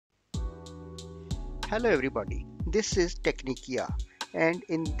Hello everybody, this is Technicya, and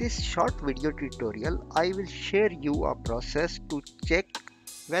in this short video tutorial I will share you a process to check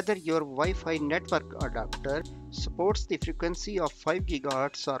whether your Wi-Fi network adapter supports the frequency of 5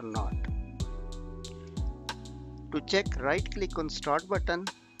 GHz or not. To check, right click on Start button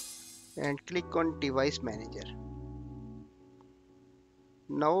and click on Device Manager.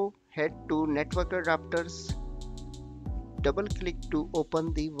 Now head to Network Adapters, double click to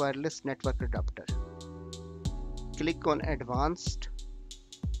open the wireless network adapter. Click on Advanced.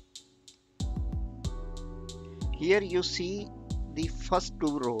 Here you see the first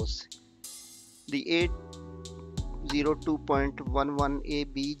two rows, the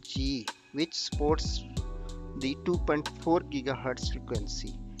 802.11abg, which supports the 2.4 GHz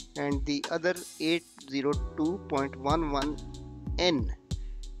frequency, and the other 802.11n.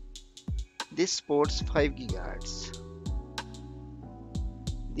 This supports 5 GHz.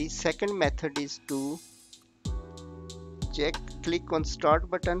 The second method is to check. Click on Start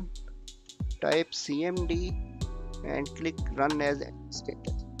button, type CMD and click Run as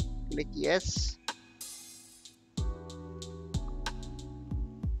status. Click Yes.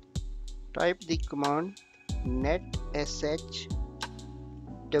 Type the command netsh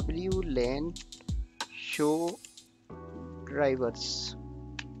wlan show drivers.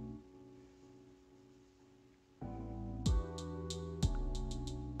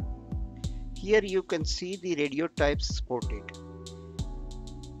 Here you can see the radio types supported.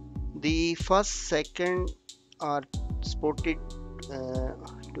 The first, second are supported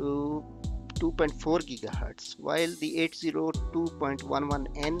to 2.4 GHz, while the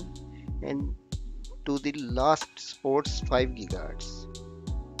 802.11n and to the last supports 5 GHz.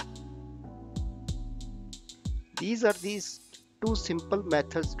 These are these two simple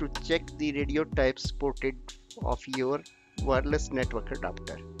methods to check the radio type supported of your wireless network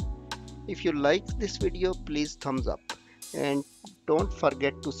adapter. If you like this video, please thumbs up and don't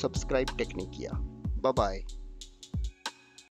forget to subscribe Technicya. Bye bye.